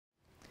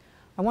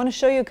I want to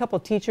show you a couple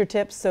teacher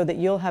tips so that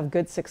you'll have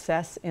good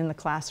success in the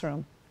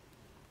classroom.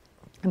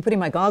 I'm putting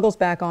my goggles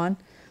back on,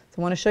 so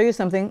I want to show you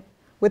something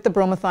with the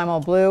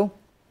bromothymol blue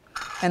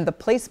and the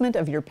placement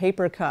of your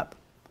paper cup.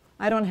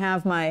 I don't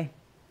have my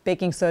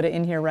baking soda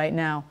in here right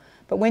now,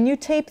 but when you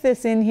tape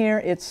this in here,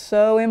 it's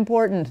so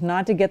important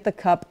not to get the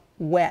cup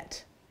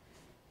wet.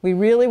 We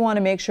really want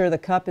to make sure the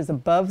cup is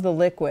above the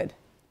liquid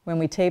when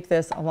we tape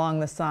this along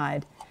the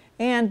side.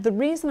 And the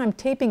reason I'm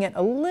taping it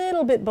a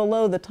little bit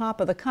below the top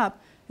of the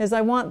cup is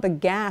I want the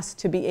gas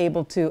to be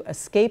able to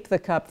escape the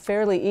cup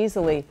fairly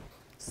easily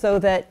so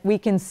that we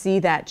can see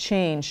that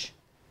change.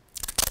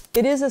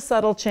 It is a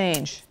subtle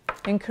change.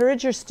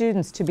 Encourage your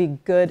students to be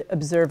good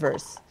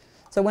observers.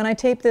 So when I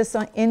tape this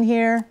in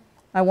here,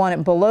 I want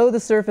it below the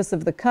surface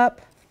of the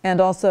cup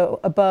and also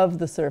above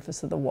the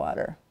surface of the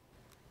water.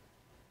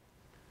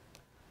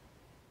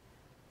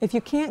 If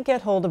you can't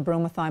get hold of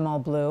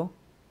bromothymol blue,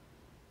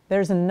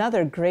 there's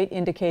another great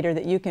indicator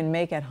that you can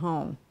make at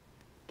home,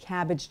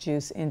 cabbage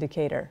juice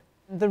indicator.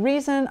 The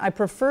reason I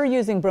prefer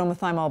using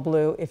bromothymol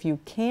blue, if you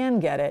can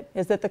get it,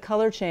 is that the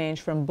color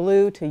change from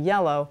blue to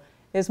yellow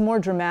is more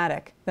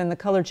dramatic than the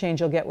color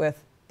change you'll get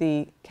with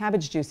the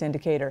cabbage juice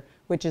indicator,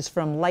 which is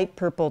from light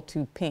purple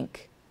to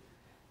pink.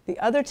 The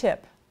other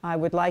tip I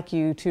would like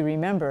you to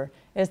remember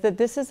is that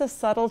this is a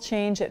subtle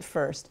change at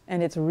first,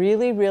 and it's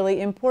really,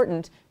 really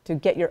important to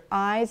get your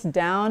eyes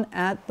down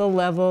at the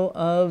level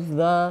of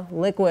the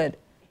liquid,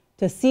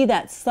 to see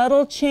that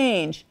subtle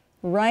change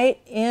right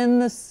in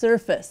the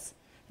surface.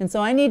 And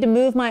so I need to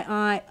move my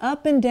eye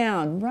up and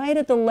down right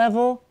at the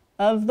level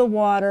of the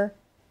water,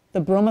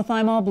 the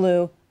bromothymol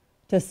blue,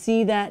 to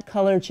see that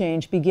color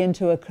change begin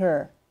to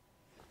occur.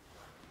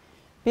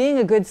 Being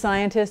a good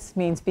scientist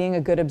means being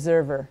a good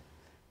observer.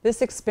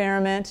 This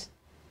experiment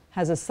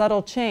has a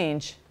subtle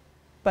change,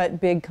 but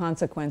big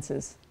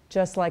consequences,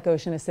 just like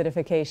ocean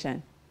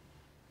acidification.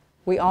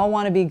 We all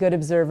want to be good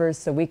observers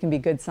so we can be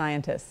good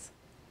scientists.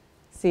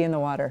 See you in the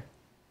water.